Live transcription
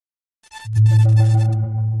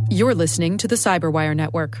You're listening to the Cyberwire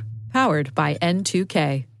Network, powered by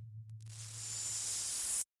N2K.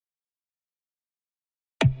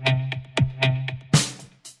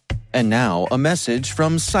 And now, a message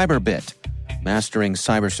from Cyberbit. Mastering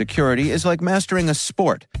cybersecurity is like mastering a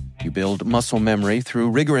sport. You build muscle memory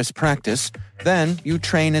through rigorous practice, then you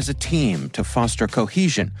train as a team to foster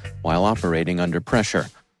cohesion while operating under pressure.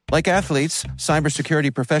 Like athletes,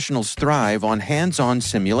 cybersecurity professionals thrive on hands-on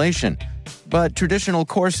simulation. But traditional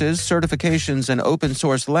courses, certifications, and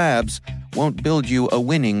open-source labs won't build you a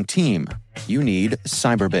winning team. You need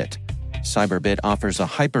Cyberbit. Cyberbit offers a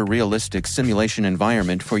hyper-realistic simulation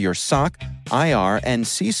environment for your SOC, IR, and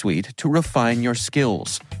C-suite to refine your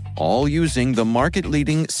skills, all using the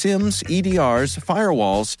market-leading SIMs, EDRs,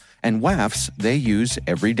 firewalls, and WAFs they use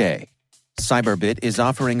every day. Cyberbit is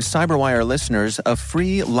offering Cyberwire listeners a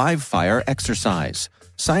free live-fire exercise.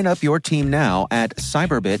 Sign up your team now at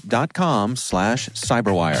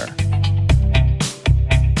cyberbit.com/cyberwire.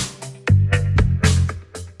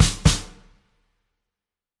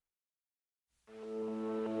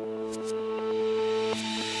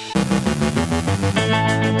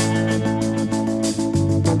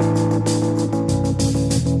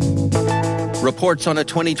 Reports on a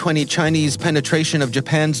 2020 Chinese penetration of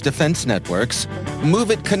Japan's defense networks.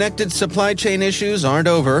 MOVEit connected supply chain issues aren't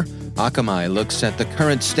over. Akamai looks at the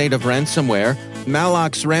current state of ransomware.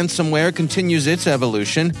 Malox ransomware continues its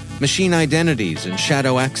evolution. Machine identities and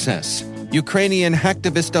shadow access. Ukrainian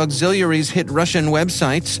hacktivist auxiliaries hit Russian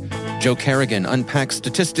websites. Joe Carrigan unpacks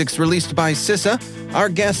statistics released by CISA. Our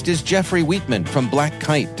guest is Jeffrey Wheatman from Black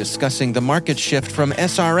Kite discussing the market shift from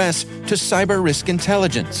SRS to cyber risk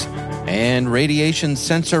intelligence. And radiation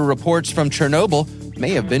sensor reports from Chernobyl may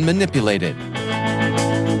have been manipulated.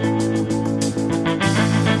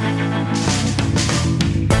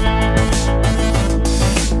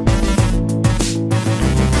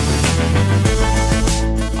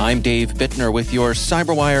 I'm Dave Bittner with your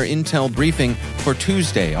Cyberwire Intel briefing for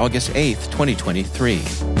Tuesday, August 8th, 2023.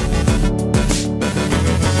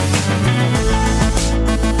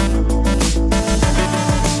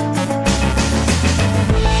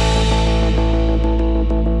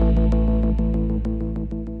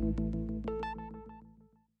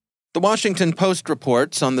 The Washington Post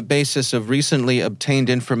reports, on the basis of recently obtained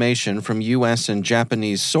information from U.S. and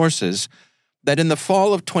Japanese sources, that in the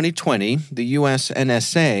fall of 2020, the U.S.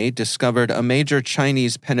 NSA discovered a major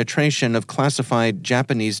Chinese penetration of classified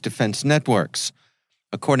Japanese defense networks.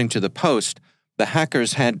 According to the Post, the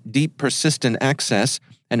hackers had deep, persistent access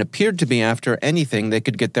and appeared to be after anything they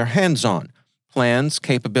could get their hands on: plans,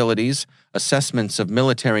 capabilities, assessments of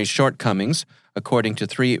military shortcomings, according to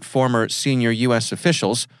 3 former senior U.S.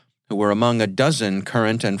 officials, who were among a dozen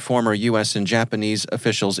current and former U.S. and Japanese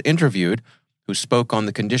officials interviewed, who spoke on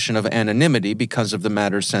the condition of anonymity because of the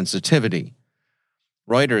matter's sensitivity.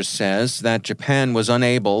 Reuters says that Japan was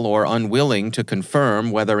unable or unwilling to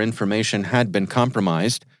confirm whether information had been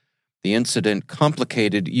compromised. The incident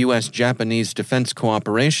complicated U.S.-Japanese defense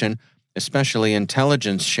cooperation, especially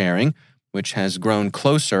intelligence sharing, which has grown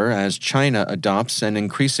closer as China adopts an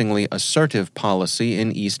increasingly assertive policy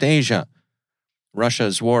in East Asia.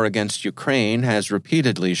 Russia's war against Ukraine has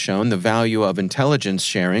repeatedly shown the value of intelligence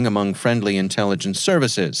sharing among friendly intelligence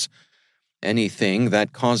services. Anything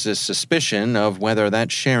that causes suspicion of whether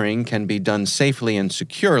that sharing can be done safely and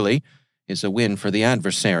securely is a win for the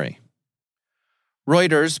adversary.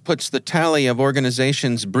 Reuters puts the tally of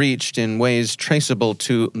organizations breached in ways traceable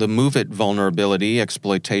to the MOVEit vulnerability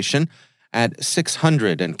exploitation at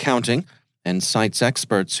 600 and counting, and cites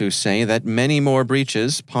experts who say that many more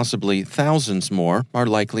breaches, possibly thousands more, are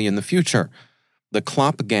likely in the future. The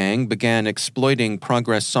Klopp gang began exploiting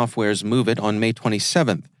Progress Software's MOVEit on May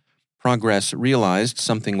 27th. Progress realized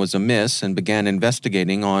something was amiss and began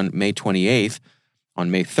investigating on May 28th. On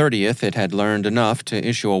May 30th, it had learned enough to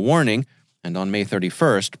issue a warning, and on May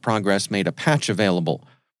 31st, Progress made a patch available.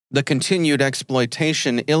 The continued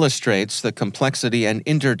exploitation illustrates the complexity and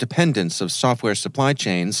interdependence of software supply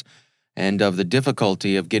chains and of the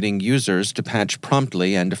difficulty of getting users to patch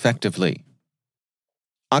promptly and effectively.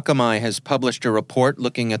 Akamai has published a report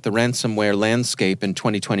looking at the ransomware landscape in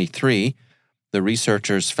 2023. The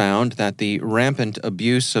researchers found that the rampant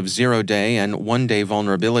abuse of zero-day and one-day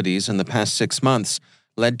vulnerabilities in the past 6 months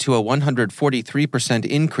led to a 143%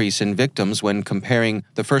 increase in victims when comparing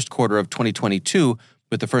the first quarter of 2022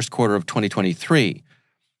 with the first quarter of 2023.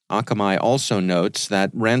 Akamai also notes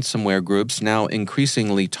that ransomware groups now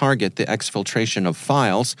increasingly target the exfiltration of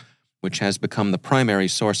files, which has become the primary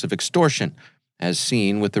source of extortion, as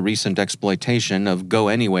seen with the recent exploitation of Go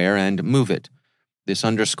Anywhere and MOVEit. This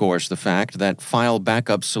underscores the fact that file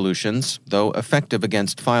backup solutions, though effective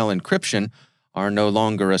against file encryption, are no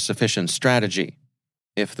longer a sufficient strategy.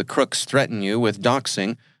 If the crooks threaten you with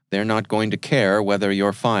doxing, they're not going to care whether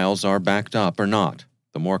your files are backed up or not.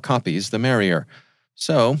 The more copies, the merrier.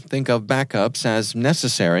 So, think of backups as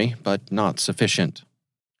necessary, but not sufficient.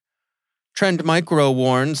 Trend Micro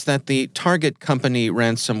warns that the target company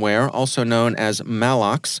ransomware, also known as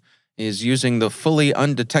Malox, is using the fully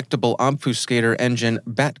undetectable obfuscator engine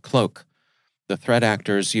BatCloak. The threat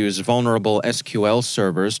actors use vulnerable SQL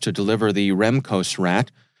servers to deliver the Remcos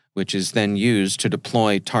rat, which is then used to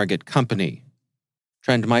deploy target company.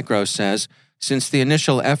 Trend Micro says, since the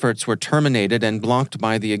initial efforts were terminated and blocked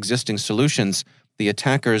by the existing solutions, the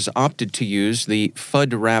attackers opted to use the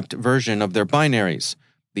FUD-wrapped version of their binaries.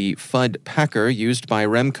 The FUD packer used by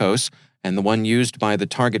Remcos and the one used by the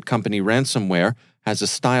target company ransomware has a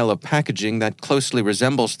style of packaging that closely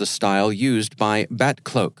resembles the style used by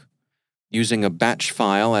BatCloak. Using a batch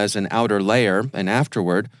file as an outer layer and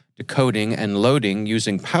afterward decoding and loading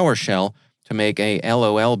using PowerShell to make a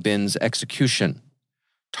LOL bin's execution.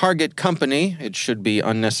 Target company, it should be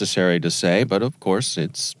unnecessary to say, but of course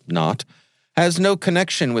it's not, has no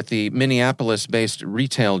connection with the Minneapolis-based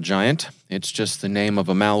retail giant. It's just the name of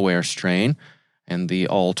a malware strain, and the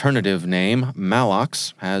alternative name,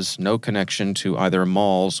 Malox, has no connection to either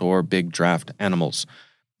malls or big draft animals.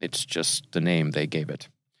 It's just the name they gave it.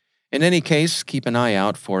 In any case, keep an eye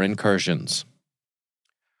out for incursions.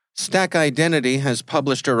 Stack Identity has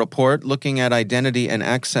published a report looking at identity and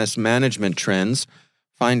access management trends,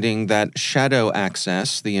 finding that shadow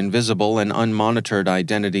access, the invisible and unmonitored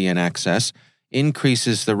identity and access,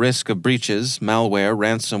 increases the risk of breaches, malware,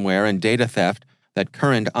 ransomware, and data theft that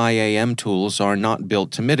current IAM tools are not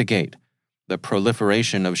built to mitigate. The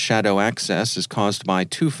proliferation of shadow access is caused by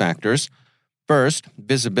two factors. First,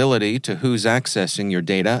 visibility to who's accessing your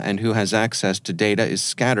data and who has access to data is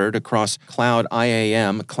scattered across Cloud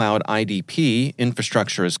IAM, Cloud IDP,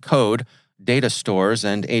 infrastructure as code, data stores,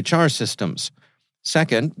 and HR systems.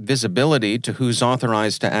 Second, visibility to who's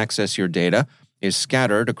authorized to access your data is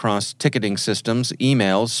scattered across ticketing systems,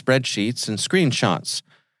 emails, spreadsheets, and screenshots.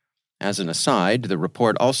 As an aside, the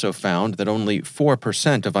report also found that only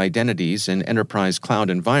 4% of identities in enterprise cloud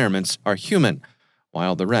environments are human,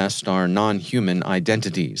 while the rest are non-human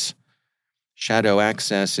identities. Shadow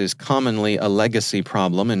access is commonly a legacy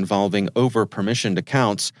problem involving over-permissioned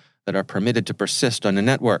accounts that are permitted to persist on a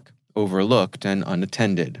network, overlooked and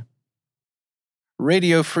unattended.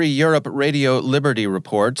 Radio Free Europe Radio Liberty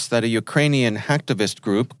reports that a Ukrainian hacktivist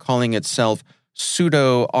group calling itself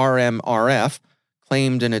pseudo-RMRF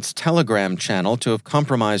claimed in its Telegram channel to have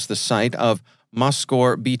compromised the site of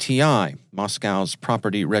Moscow BTI, Moscow's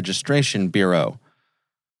Property Registration Bureau.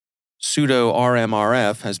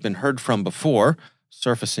 Pseudo-RMRF has been heard from before,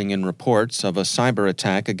 surfacing in reports of a cyber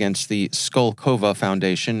attack against the Skolkova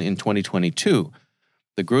Foundation in 2022.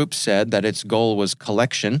 The group said that its goal was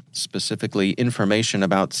collection, specifically information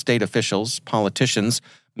about state officials, politicians,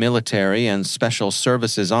 military, and special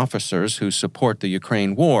services officers who support the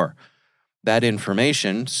Ukraine war. That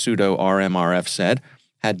information, pseudo-RMRF said,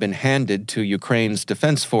 had been handed to Ukraine's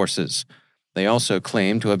defense forces. They also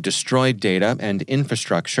claimed to have destroyed data and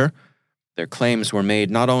infrastructure. Their claims were made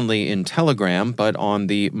not only in Telegram, but on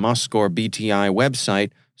the Moscow BTI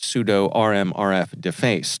website, pseudo-RMRF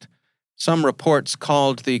defaced. Some reports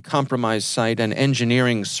called the compromised site an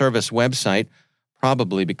engineering service website,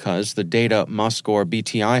 probably because the data Moscow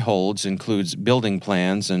BTI holds includes building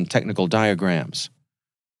plans and technical diagrams.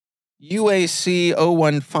 UAC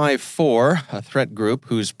 0154, a threat group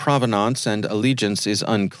whose provenance and allegiance is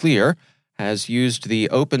unclear, has used the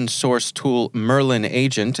open-source tool Merlin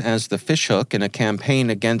Agent as the fishhook in a campaign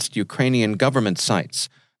against Ukrainian government sites,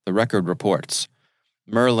 the Record reports.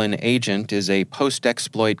 Merlin Agent is a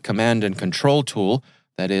post-exploit command and control tool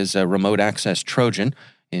that is a remote access Trojan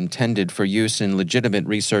intended for use in legitimate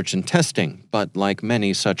research and testing, but like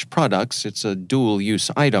many such products, it's a dual-use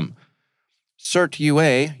item.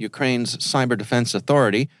 CERT-UA, Ukraine's cyber defense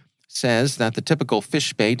authority, says that the typical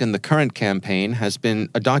fishbait in the current campaign has been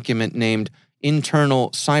a document named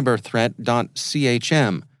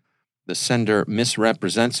internalcyberthreat.chm. The sender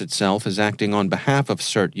misrepresents itself as acting on behalf of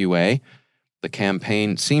CERT-UA. The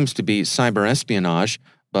campaign seems to be cyber espionage,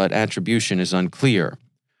 but attribution is unclear.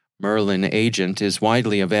 Merlin Agent is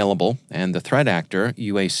widely available, and the threat actor,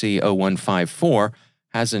 UAC 0154,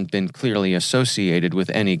 hasn't been clearly associated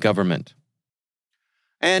with any government.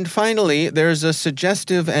 And finally, there's a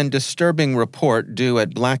suggestive and disturbing report due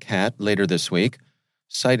at Black Hat later this week,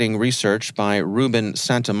 citing research by Ruben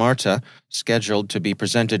Santamarta, scheduled to be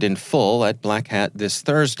presented in full at Black Hat this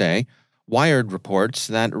Thursday, Wired reports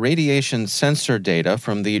that radiation sensor data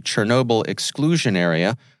from the Chernobyl exclusion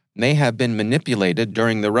area may have been manipulated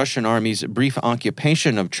during the Russian Army's brief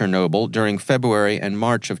occupation of Chernobyl during February and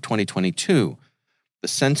March of 2022. The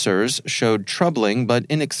sensors showed troubling but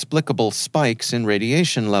inexplicable spikes in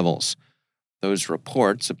radiation levels. Those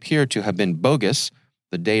reports appear to have been bogus,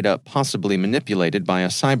 the data possibly manipulated by a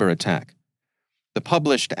cyber attack. The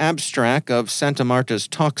published abstract of Santa Marta's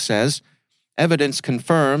talk says, evidence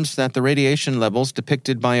confirms that the radiation levels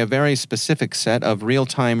depicted by a very specific set of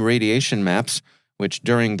real-time radiation maps, which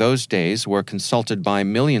during those days were consulted by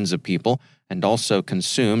millions of people and also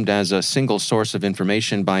consumed as a single source of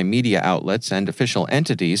information by media outlets and official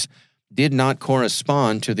entities, did not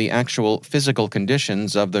correspond to the actual physical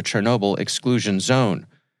conditions of the Chernobyl exclusion zone.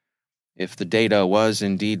 If the data was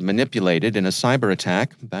indeed manipulated in a cyber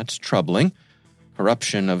attack, that's troubling.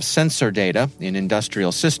 Corruption of sensor data in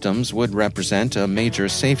industrial systems would represent a major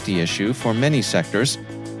safety issue for many sectors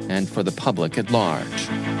and for the public at large.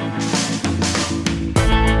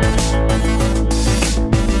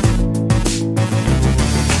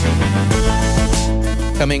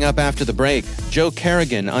 Coming up after the break, Joe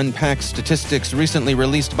Kerrigan unpacks statistics recently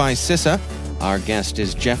released by CISA. Our guest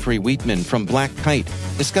is Jeffrey Wheatman from Black Kite,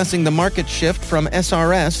 discussing the market shift from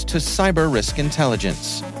SRS to cyber risk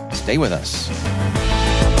intelligence. Stay with us.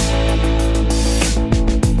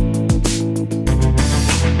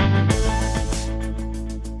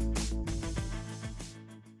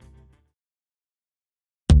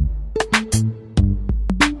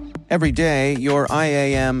 Every day, your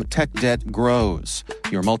IAM tech debt grows.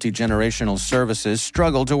 Your multi-generational services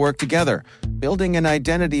struggle to work together. Building an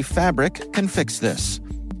identity fabric can fix this.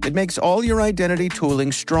 It makes all your identity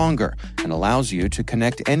tooling stronger and allows you to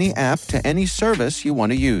connect any app to any service you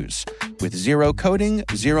want to use, with zero coding,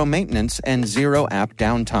 zero maintenance, and zero app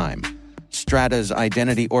downtime. Strata's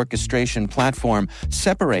identity orchestration platform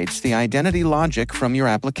separates the identity logic from your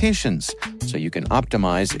applications, so you can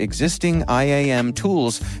optimize existing IAM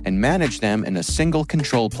tools and manage them in a single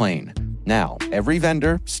control plane. Now, every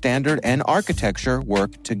vendor, standard, and architecture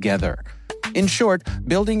work together. In short,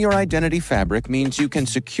 building your identity fabric means you can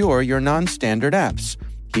secure your non-standard apps,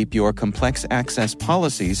 keep your complex access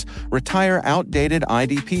policies, retire outdated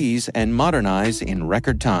IDPs, and modernize in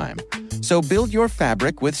record time. So build your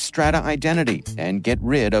fabric with Strata Identity and get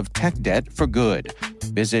rid of tech debt for good.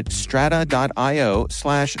 Visit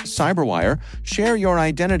strata.io/cyberwire, share your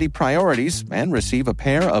identity priorities, and receive a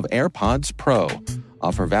pair of AirPods Pro.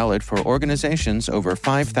 Offer valid for organizations over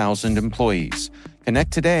 5,000 employees.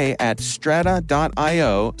 Connect today at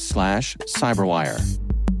strata.io/cyberwire.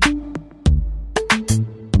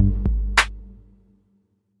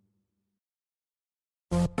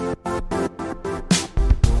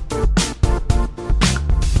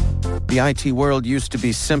 The IT world used to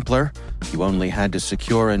be simpler. You only had to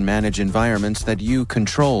secure and manage environments that you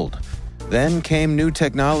controlled. Then came new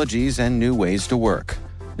technologies and new ways to work.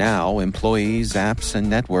 Now, employees, apps, and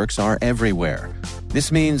networks are everywhere.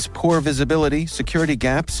 This means poor visibility, security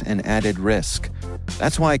gaps, and added risk.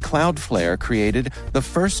 That's why Cloudflare created the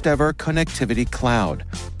first-ever connectivity cloud.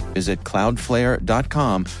 Visit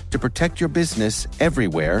cloudflare.com to protect your business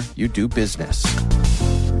everywhere you do business.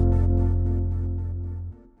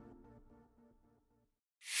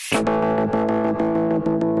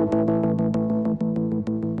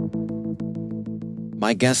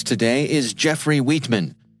 My guest today is Jeffrey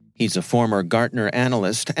Wheatman. He's a former Gartner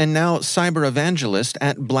analyst and now cyber evangelist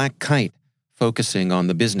at Black Kite, focusing on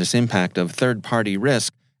the business impact of third-party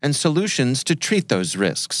risk and solutions to treat those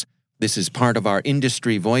risks. This is part of our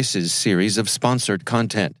Industry Voices series of sponsored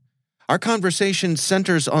content. Our conversation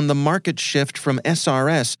centers on the market shift from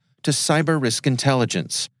SRS to cyber risk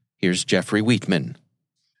intelligence. Here's Jeffrey Wheatman.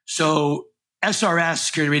 So SRS,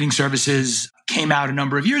 Security Rating Services, came out a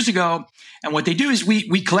number of years ago. And what they do is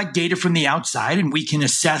we collect data from the outside and we can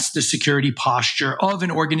assess the security posture of an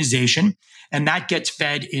organization. And that gets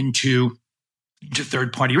fed into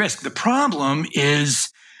third-party risk. The problem is,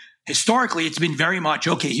 historically, it's been very much,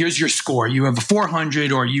 okay, here's your score. You have a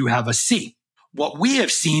 400 or you have a C. What we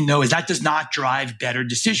have seen, though, is that does not drive better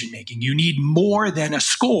decision-making. You need more than a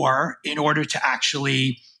score in order to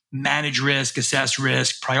actually manage risk, assess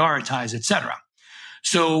risk, prioritize, et cetera.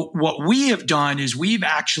 So what we have done is we've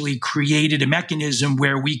actually created a mechanism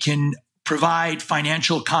where we can provide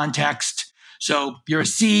financial context. So you're a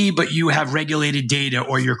C, but you have regulated data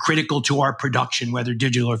or you're critical to our production, whether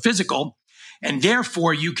digital or physical. And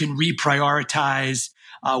therefore, you can reprioritize.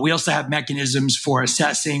 We also have mechanisms for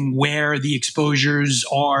assessing where the exposures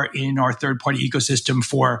are in our third-party ecosystem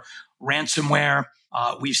for ransomware,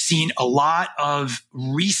 We've seen a lot of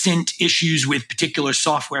recent issues with particular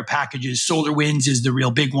software packages. SolarWinds is the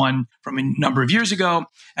real big one from a number of years ago.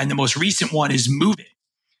 And the most recent one is MoveIt,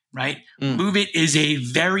 right? MoveIt is a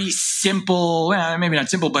very simple, maybe not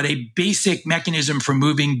simple, but a basic mechanism for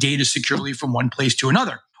moving data securely from one place to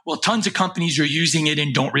another. Well, tons of companies are using it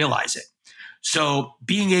and don't realize it. So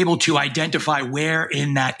being able to identify where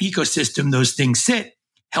in that ecosystem those things sit,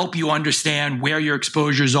 help you understand where your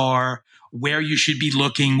exposures are, where you should be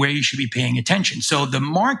looking, where you should be paying attention. So the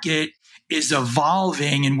market is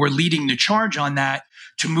evolving, and we're leading the charge on that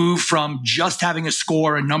to move from just having a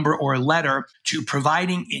score, a number, or a letter to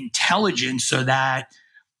providing intelligence so that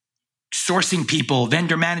sourcing people,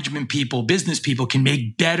 vendor management people, business people can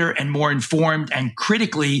make better and more informed and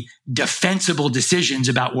critically defensible decisions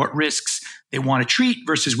about what risks they want to treat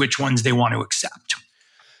versus which ones they want to accept.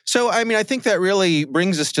 So, I think that really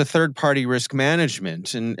brings us to third-party risk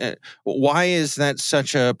management. And why is that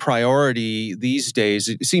such a priority these days?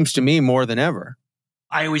 It seems to me more than ever.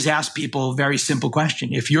 I always ask people a very simple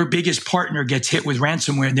question. If your biggest partner gets hit with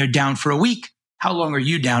ransomware and they're down for a week, how long are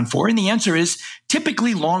you down for? And the answer is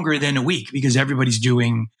typically longer than a week because everybody's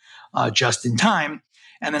doing just in time.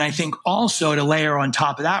 And then I think also to layer on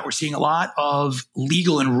top of that, we're seeing a lot of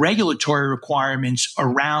legal and regulatory requirements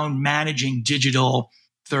around managing digital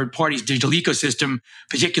third parties, digital ecosystem,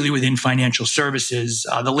 particularly within financial services.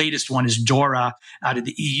 The latest one is DORA out of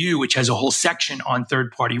the EU, which has a whole section on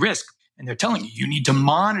third-party risk. And they're telling you need to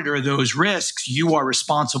monitor those risks. You are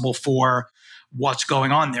responsible for what's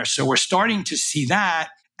going on there. So we're starting to see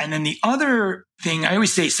that. And then the other thing, I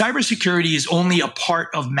always say cybersecurity is only a part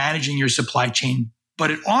of managing your supply chain, but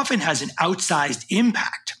it often has an outsized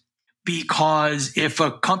impact. Because if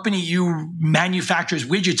a company you manufactures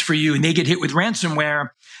widgets for you and they get hit with ransomware,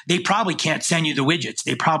 they probably can't send you the widgets.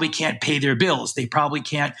 They probably can't pay their bills. They probably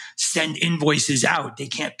can't send invoices out. They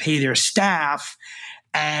can't pay their staff.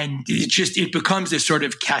 And it becomes this sort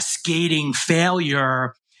of cascading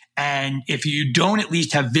failure. And if you don't at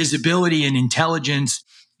least have visibility and intelligence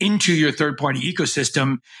into your third-party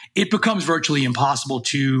ecosystem, it becomes virtually impossible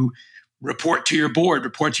to report to your board,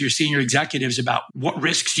 report to your senior executives about what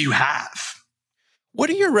risks you have.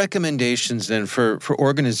 What are your recommendations then for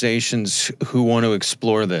organizations who want to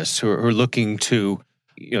explore this, who are looking to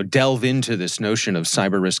delve into this notion of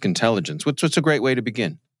cyber risk intelligence? What's a great way to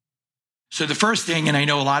begin? So the first thing, and I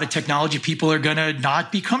know a lot of technology people are going to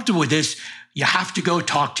not be comfortable with this, you have to go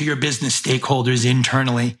talk to your business stakeholders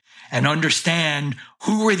internally and understand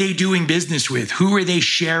who are they doing business with, who are they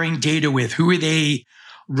sharing data with, who are they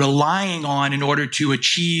relying on in order to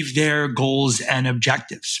achieve their goals and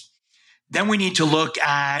objectives. Then we need to look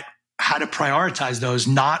at how to prioritize those.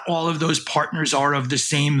 Not all of those partners are of the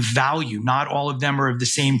same value. Not all of them are of the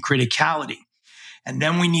same criticality. And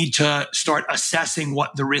then we need to start assessing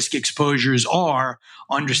what the risk exposures are,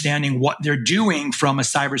 understanding what they're doing from a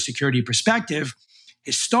cybersecurity perspective.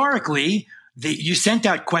 Historically, you sent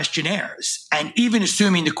out questionnaires, and even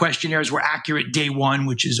assuming the questionnaires were accurate day one,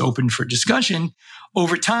 which is open for discussion,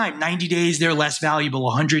 over time, 90 days, they're less valuable,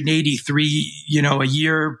 183, a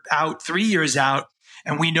year out, 3 years out.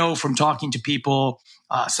 And we know from talking to people,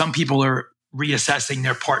 some people are reassessing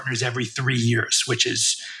their partners every 3 years, which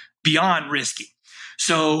is beyond risky.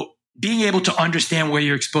 So being able to understand where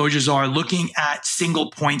your exposures are, looking at single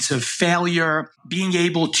points of failure, being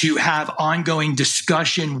able to have ongoing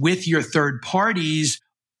discussion with your third parties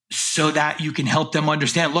so that you can help them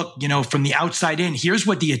understand, look, from the outside in, here's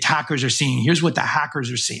what the attackers are seeing. Here's what the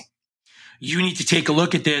hackers are seeing. You need to take a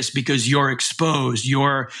look at this because you're exposed.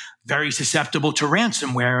 You're very susceptible to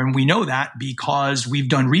ransomware. And we know that because we've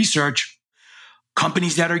done research.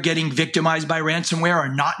 Companies that are getting victimized by ransomware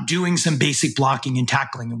are not doing some basic blocking and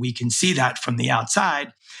tackling. And we can see that from the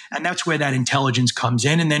outside. And that's where that intelligence comes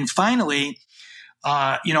in. And then finally,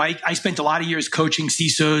 I spent a lot of years coaching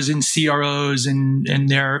CISOs and CROs and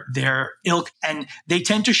their ilk, and they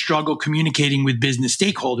tend to struggle communicating with business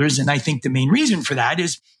stakeholders. And I think the main reason for that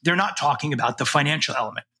is they're not talking about the financial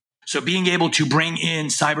element. So being able to bring in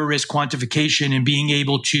cyber risk quantification and being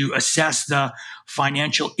able to assess the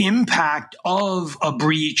financial impact of a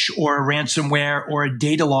breach or a ransomware or a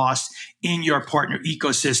data loss in your partner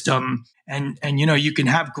ecosystem. And you can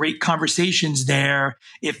have great conversations there.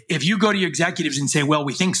 If you go to your executives and say, well,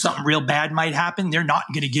 we think something real bad might happen, they're not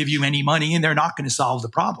going to give you any money and they're not going to solve the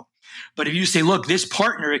problem. But if you say, look, this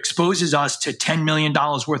partner exposes us to $10 million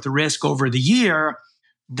worth of risk over the year,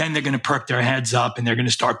 then they're going to perk their heads up and they're going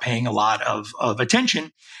to start paying a lot of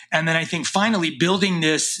attention. And then I think finally building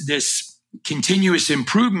this continuous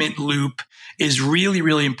improvement loop is really,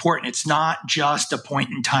 really important. It's not just a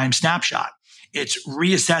point in time snapshot. It's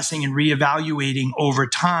reassessing and reevaluating over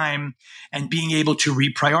time and being able to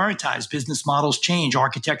reprioritize. Business models change,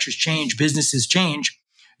 architectures change, businesses change.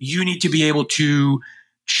 You need to be able to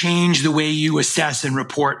change the way you assess and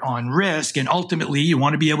report on risk. And ultimately, you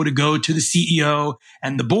want to be able to go to the CEO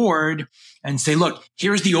and the board and say, look,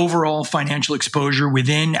 here's the overall financial exposure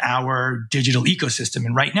within our digital ecosystem.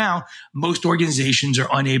 And right now, most organizations are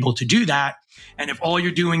unable to do that. And if all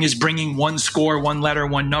you're doing is bringing one score, one letter,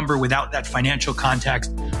 one number without that financial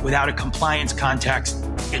context, without a compliance context,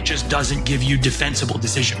 it just doesn't give you defensible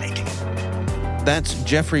decision making. That's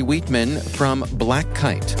Jeffrey Wheatman from Black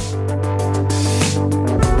Kite.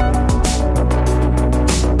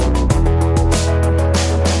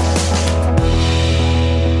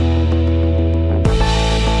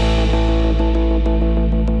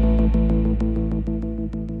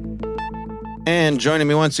 And joining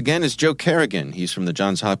me once again is Joe Kerrigan. He's from the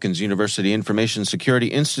Johns Hopkins University Information Security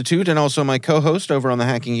Institute and also my co-host over on the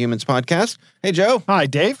Hacking Humans podcast. Hey, Joe. Hi,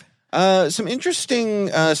 Dave. Some interesting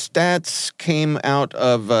stats came out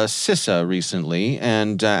of CISA recently,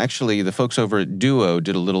 and actually the folks over at Duo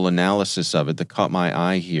did a little analysis of it that caught my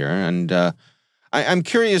eye here. And I'm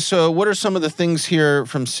curious, what are some of the things here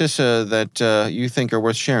from CISA that you think are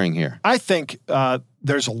worth sharing here? I think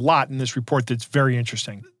there's a lot in this report that's very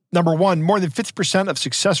interesting. Number one, more than 50% of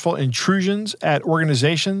successful intrusions at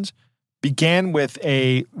organizations began with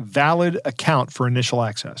a valid account for initial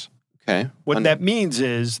access. Okay. What that means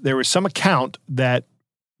is there was some account that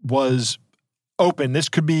was open. This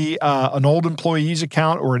could be an old employee's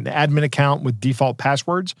account or an admin account with default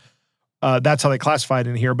passwords. That's how they classify it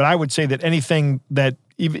in here. But I would say that anything that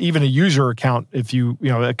even a user account, if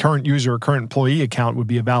a current user or current employee account would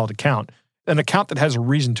be a valid account, an account that has a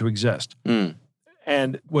reason to exist.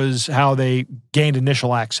 And was how they gained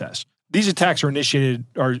initial access. These attacks are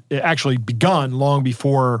actually begun long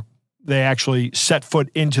before they actually set foot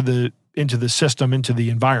into the system, into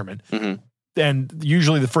the environment. Mm-hmm. And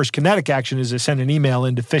usually the first kinetic action is they send an email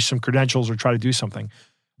in to phish some credentials or try to do something.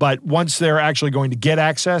 But once they're actually going to get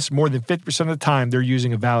access, more than 50% of the time they're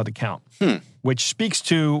using a valid account, which speaks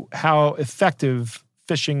to how effective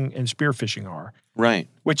phishing and spear phishing are. Right.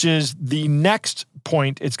 Which is the next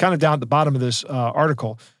point. It's kind of down at the bottom of this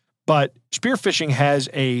article, but spear phishing has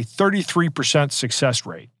a 33% success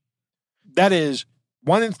rate. That is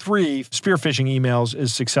 1 in 3 spear phishing emails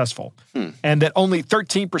is successful. And that only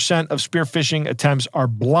 13% of spear phishing attempts are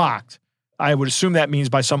blocked. I would assume that means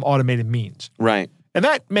by some automated means. Right. And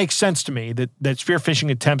that makes sense to me that spear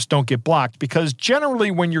phishing attempts don't get blocked because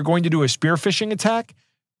generally when you're going to do a spear phishing attack,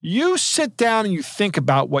 you sit down and you think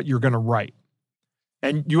about what you're going to write.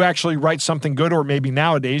 And you actually write something good, or maybe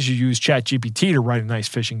nowadays you use ChatGPT to write a nice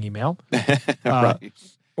phishing email. Right.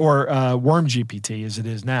 Or WormGPT as it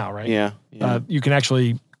is now, right? Yeah. You can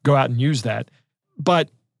actually go out and use that. But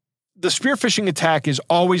the spear phishing attack is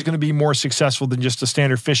always going to be more successful than just a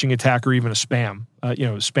standard phishing attack or even a spam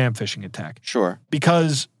phishing attack. Sure.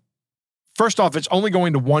 Because first off, it's only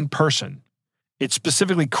going to one person. It's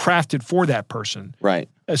specifically crafted for that person. Right.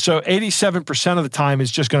 So 87% of the time it's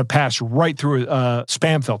just going to pass right through a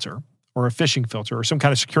spam filter or a phishing filter or some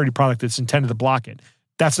kind of security product that's intended to block it.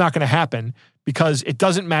 That's not going to happen because it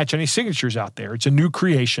doesn't match any signatures out there. It's a new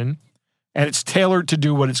creation and it's tailored to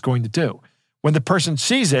do what it's going to do. When the person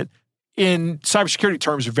sees it, in cybersecurity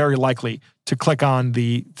terms, are very likely to click on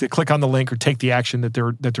the link or take the action that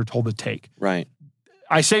they're told to take. Right.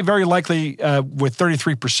 I say very likely with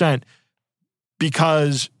 33%.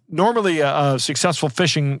 Because normally a successful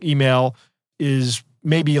phishing email is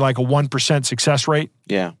maybe like a 1% success rate.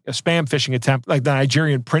 Yeah. A spam phishing attempt, like the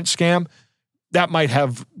Nigerian print scam, that might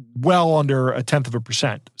have well under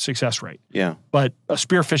 0.1% success rate. Yeah. But a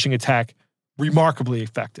spear phishing attack, remarkably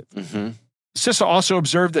effective. Mm-hmm. CISA also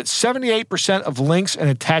observed that 78% of links and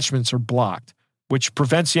attachments are blocked, which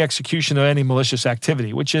prevents the execution of any malicious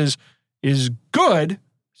activity, which is good.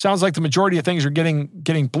 Sounds like the majority of things are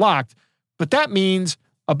getting blocked. But that means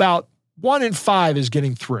about 1 in 5 is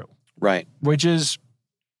getting through. Right. Which is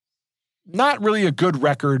not really a good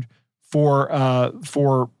record for a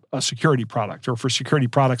security product or for security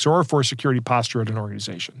products or for a security posture at an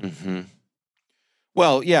organization. Mm-hmm.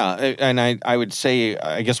 Well, yeah. And I would say,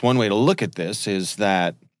 I guess one way to look at this is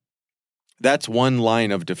that that's one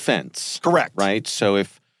line of defense. Correct. Right? So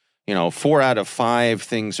if, 4 out of 5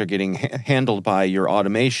 things are getting handled by your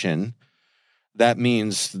automation, that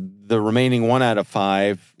means the remaining 1 out of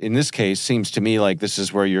 5, in this case, seems to me like this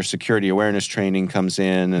is where your security awareness training comes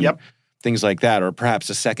in and things like that, or perhaps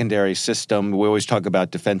a secondary system. We always talk about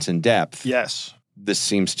defense in depth. Yes. This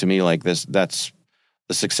seems to me like that's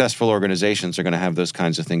the successful organizations are going to have those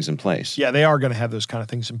kinds of things in place. Yeah, they are going to have those kind of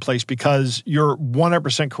things in place because you're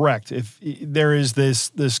 100% correct. If there is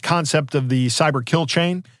this concept of the cyber kill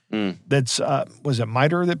chain, that's was it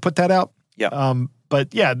MITRE that put that out? Yeah.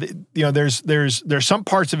 But yeah, there's some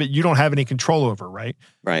parts of it you don't have any control over, right?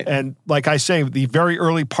 Right. And like I say, the very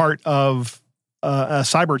early part of a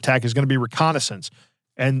cyber attack is going to be reconnaissance,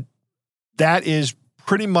 and that is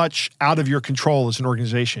pretty much out of your control as an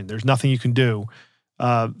organization. There's nothing you can do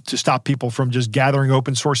to stop people from just gathering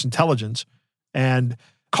open source intelligence and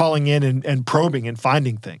calling in and probing and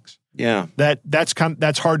finding things. Yeah.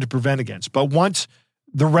 That's hard to prevent against. But once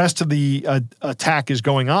the rest of the attack is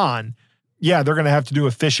going on, yeah, they're going to have to do a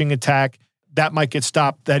phishing attack. That might get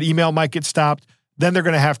stopped. That email might get stopped. Then they're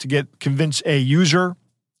going to have to convince a user.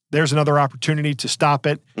 There's another opportunity to stop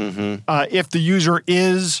it. Mm-hmm. If the user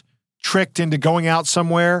is tricked into going out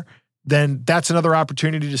somewhere, then that's another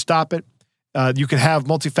opportunity to stop it. You can have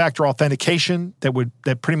multi-factor authentication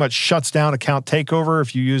that pretty much shuts down account takeover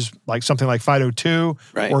if you use like something like FIDO2,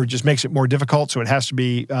 right, or just makes it more difficult, so it has to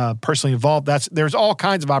be personally involved. There's all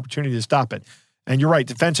kinds of opportunity to stop it. And you're right,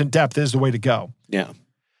 defense in depth is the way to go. Yeah.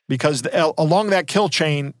 Because along that kill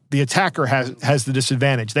chain, the attacker has the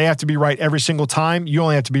disadvantage. They have to be right every single time. You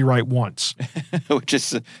only have to be right once.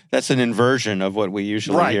 That's an inversion of what we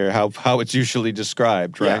usually hear, how it's usually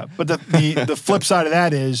described, right? Yeah, but the flip side of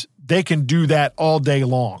that is they can do that all day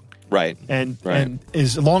long. Right. And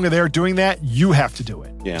as long as they're doing that, you have to do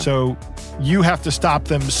it. Yeah. So you have to stop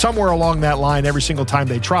them somewhere along that line every single time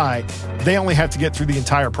they try. They only have to get through the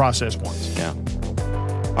entire process once. Yeah.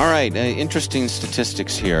 All right. Interesting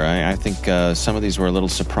statistics here. I think some of these were a little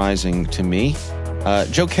surprising to me.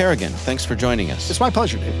 Joe Kerrigan, thanks for joining us. It's my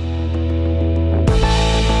pleasure, Dave.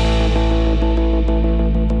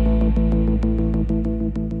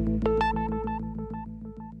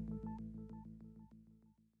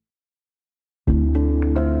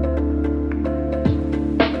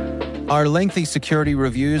 Are lengthy security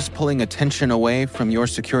reviews pulling attention away from your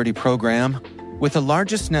security program? With the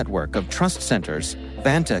largest network of trust centers,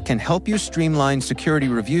 Vanta can help you streamline security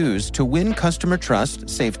reviews to win customer trust,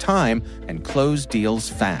 save time, and close deals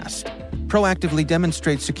fast. Proactively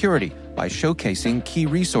demonstrate security by showcasing key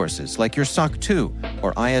resources like your SOC 2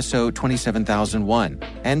 or ISO 27001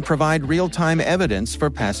 and provide real-time evidence for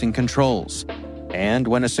passing controls. And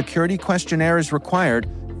when a security questionnaire is required,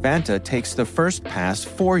 Vanta takes the first pass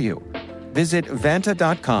for you. Visit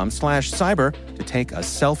vanta.com/cyber to take a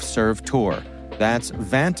self-serve tour. That's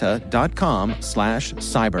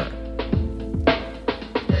vanta.com/cyber.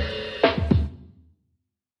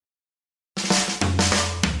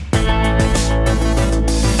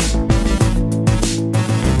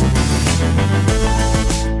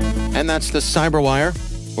 And that's the Cyberwire.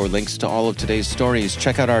 For links to all of today's stories,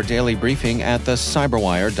 check out our daily briefing at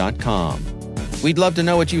thecyberwire.com. We'd love to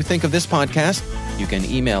know what you think of this podcast. You can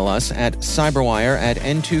email us at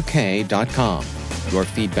cyberwire@n2k.com. Your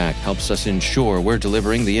feedback helps us ensure we're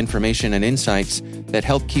delivering the information and insights that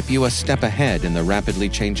help keep you a step ahead in the rapidly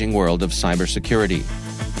changing world of cybersecurity.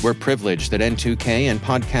 We're privileged that N2K and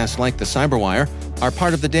podcasts like the Cyberwire are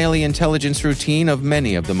part of the daily intelligence routine of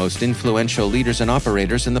many of the most influential leaders and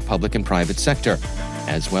operators in the public and private sector,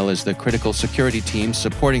 as well as the critical security teams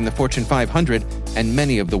supporting the Fortune 500 and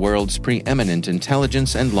many of the world's preeminent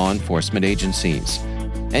intelligence and law enforcement agencies.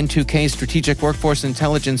 N2K Strategic Workforce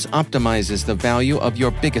Intelligence optimizes the value of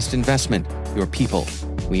your biggest investment, your people.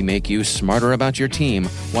 We make you smarter about your team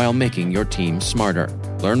while making your team smarter.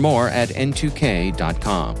 Learn more at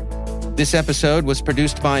n2k.com. This episode was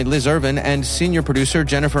produced by Liz Irvin and senior producer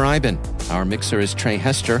Jennifer Iben. Our mixer is Trey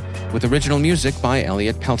Hester, with original music by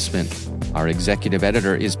Elliot Peltzman. Our executive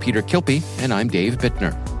editor is Peter Kilpie, and I'm Dave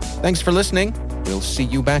Bittner. Thanks for listening. We'll see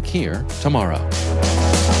you back here tomorrow.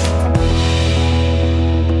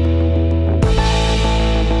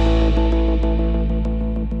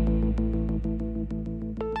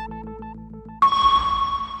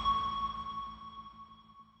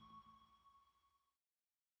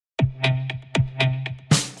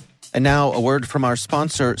 And now, a word from our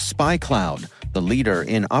sponsor, SpyCloud, the leader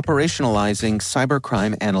in operationalizing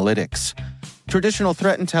cybercrime analytics. Traditional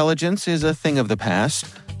threat intelligence is a thing of the past.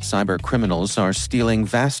 Cyber criminals are stealing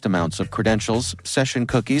vast amounts of credentials, session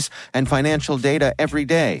cookies, and financial data every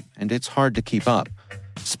day, and it's hard to keep up.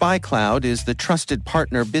 SpyCloud is the trusted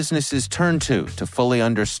partner businesses turn to fully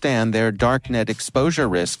understand their darknet exposure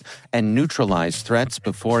risk and neutralize threats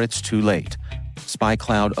before it's too late.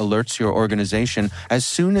 SpyCloud alerts your organization as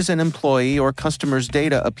soon as an employee or customer's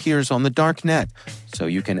data appears on the dark net, so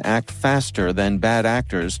you can act faster than bad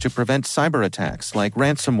actors to prevent cyber attacks like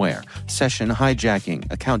ransomware, session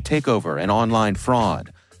hijacking, account takeover, and online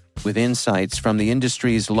fraud. With insights from the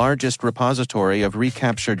industry's largest repository of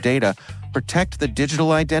recaptured data, protect the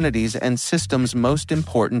digital identities and systems most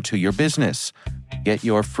important to your business. Get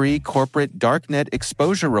your free corporate darknet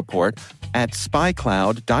exposure report at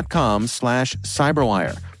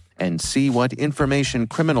spycloud.com/cyberwire and see what information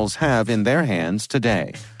criminals have in their hands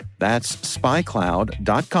today. That's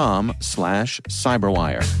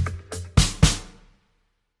spycloud.com/cyberwire.